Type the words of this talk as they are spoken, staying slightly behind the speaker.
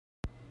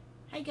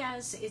Hey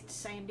guys, it's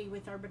Sandy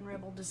with Urban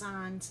Rebel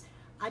Designs.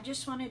 I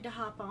just wanted to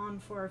hop on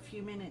for a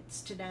few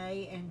minutes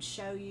today and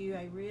show you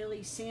a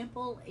really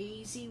simple,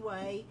 easy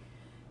way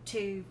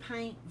to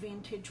paint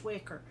vintage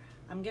wicker.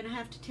 I'm going to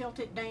have to tilt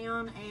it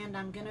down, and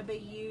I'm going to be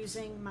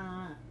using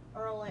my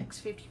Earl X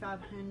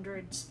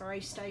 5500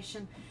 spray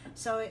station,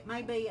 so it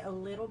may be a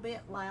little bit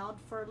loud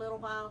for a little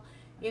while.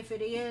 If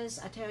it is,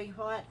 I tell you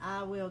what,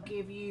 I will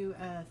give you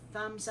a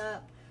thumbs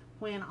up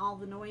when all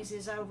the noise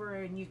is over,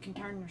 and you can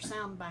turn your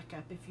sound back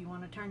up if you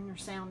want to turn your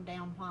sound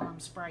down while I'm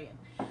spraying.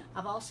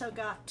 I've also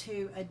got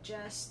to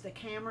adjust the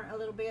camera a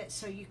little bit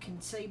so you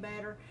can see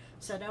better,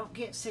 so don't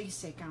get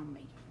seasick on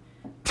me.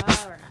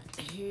 Alright,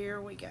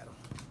 here we go.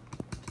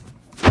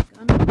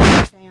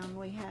 Down,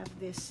 we have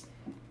this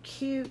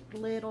cute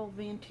little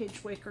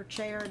vintage wicker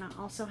chair, and I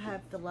also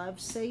have the love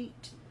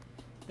seat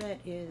that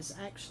is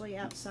actually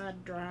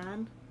outside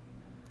drying.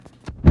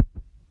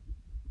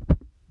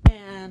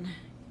 And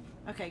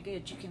okay,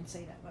 good, you can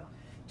see that well.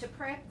 To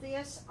prep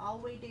this, all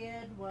we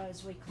did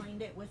was we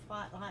cleaned it with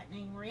White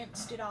Lightning,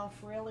 rinsed it off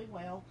really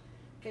well,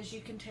 because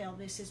you can tell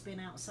this has been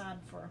outside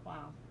for a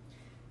while.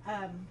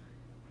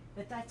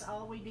 But that's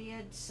all we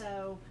did.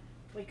 So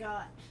we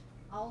got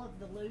all of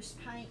the loose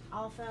paint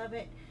off of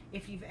it.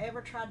 If you've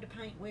ever tried to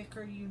paint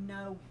wicker, you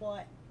know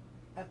what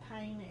a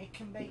pain it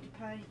can be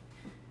to paint.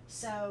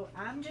 So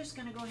I'm just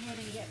going to go ahead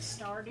and get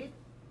started.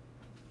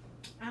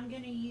 I'm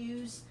going to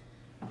use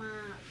my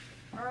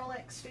Earl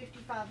X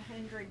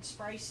 5500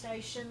 spray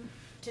station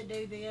to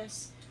do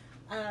this.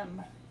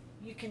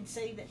 You can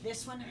see that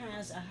this one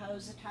has a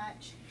hose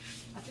attached.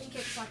 I think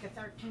it's like a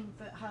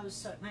 13-foot hose,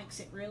 so it makes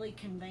it really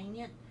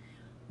convenient.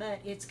 But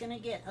it's going to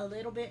get a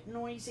little bit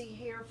noisy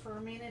here for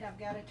a minute. I've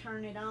got to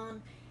turn it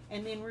on,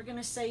 and then we're going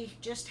to see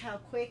just how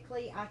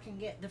quickly I can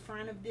get the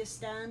front of this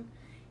done,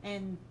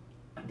 and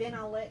then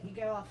I'll let you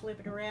go. I'll flip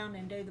it around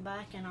and do the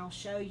back, and I'll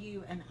show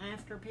you an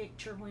after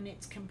picture when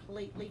it's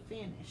completely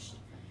finished.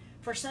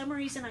 For some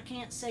reason I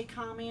can't see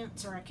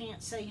comments, or I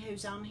can't see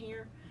who's on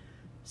here,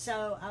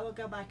 so I will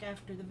go back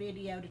after the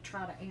video to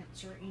try to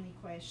answer any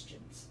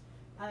questions.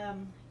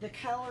 The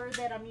color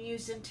that I'm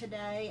using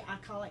today, I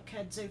call it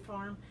Kudzu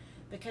Farm,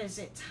 because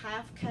it's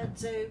half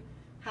kudzu,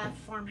 half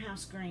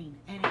farmhouse green,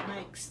 and it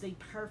makes the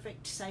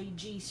perfect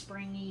sagey,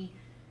 springy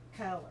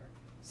color.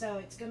 So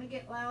it's going to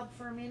get loud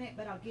for a minute,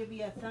 but I'll give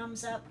you a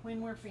thumbs up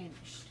when we're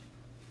finished.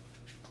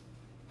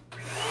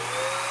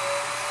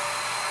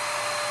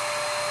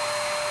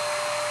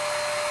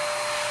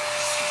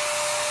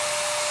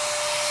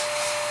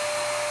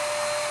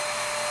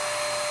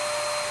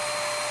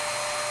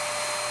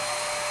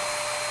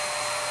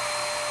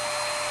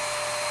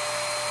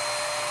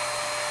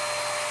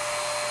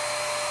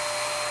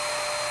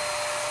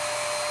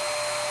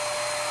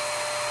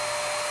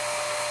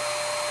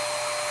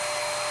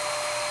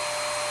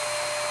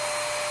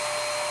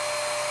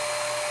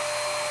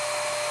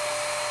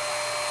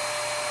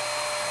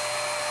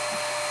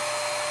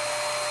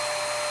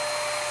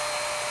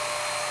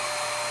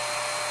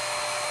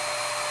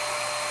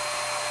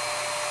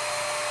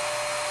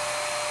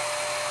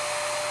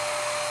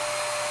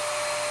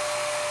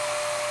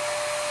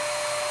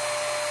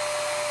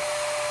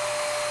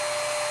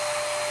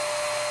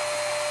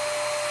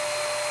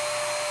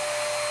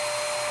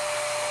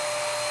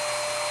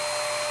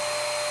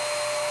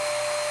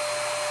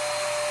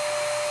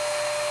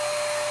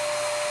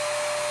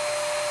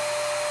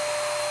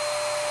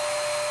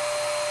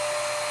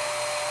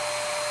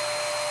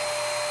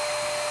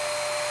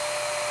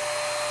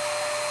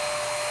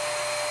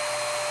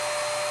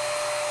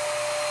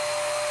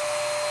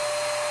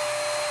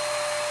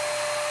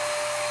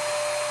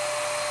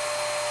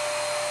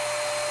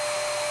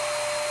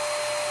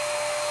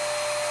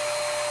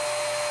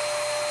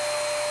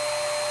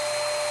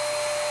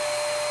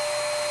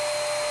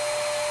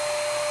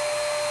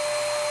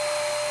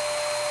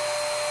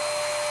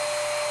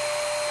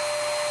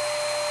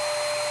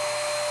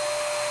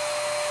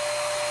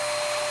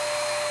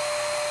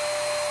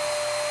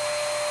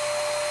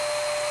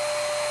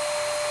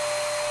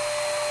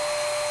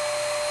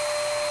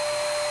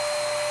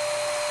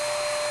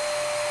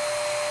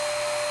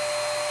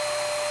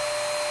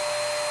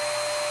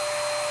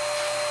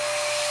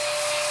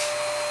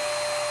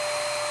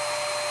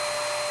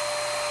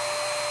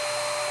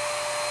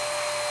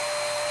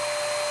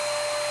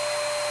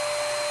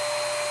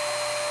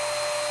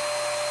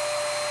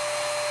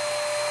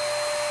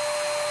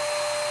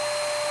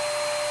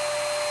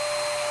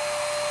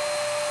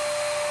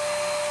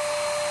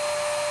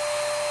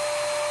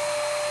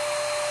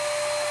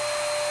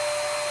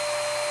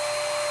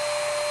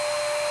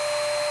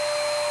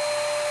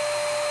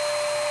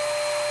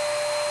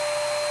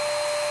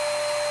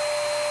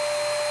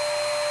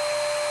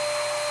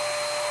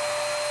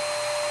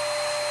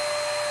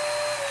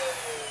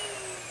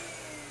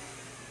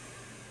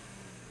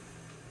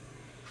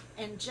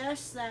 And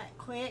just that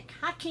quick,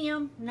 hi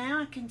Kim,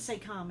 now I can see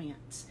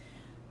comments.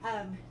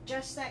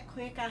 Just that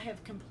quick, I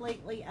have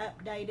completely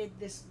updated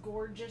this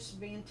gorgeous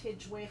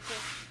vintage wicker.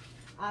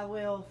 I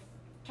will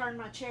turn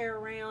my chair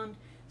around,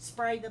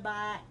 spray the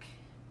back.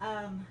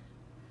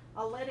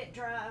 I'll let it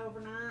dry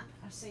overnight.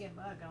 I see a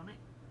bug on it.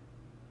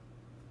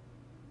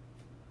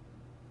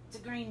 It's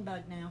a green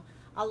bug now.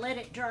 I'll let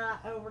it dry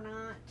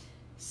overnight,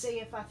 see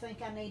if I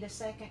think I need a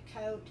second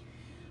coat.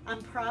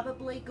 I'm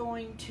probably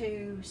going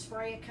to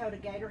spray a coat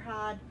of gator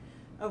hide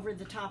over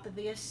the top of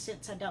this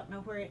since I don't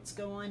know where it's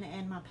going,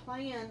 and my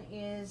plan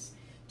is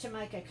to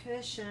make a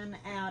cushion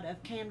out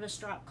of canvas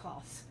drop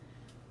cloth.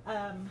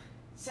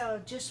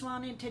 So just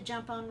wanted to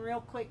jump on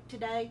real quick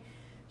today,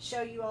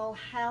 show you all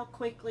how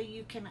quickly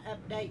you can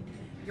update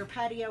your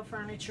patio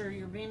furniture,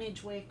 your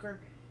vintage wicker.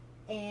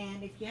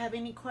 And if you have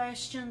any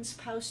questions,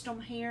 post them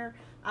here.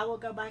 I will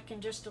go back in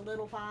just a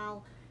little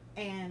while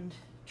and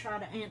try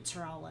to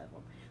answer all of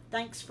them.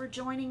 Thanks for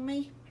joining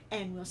me,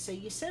 and we'll see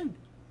you soon.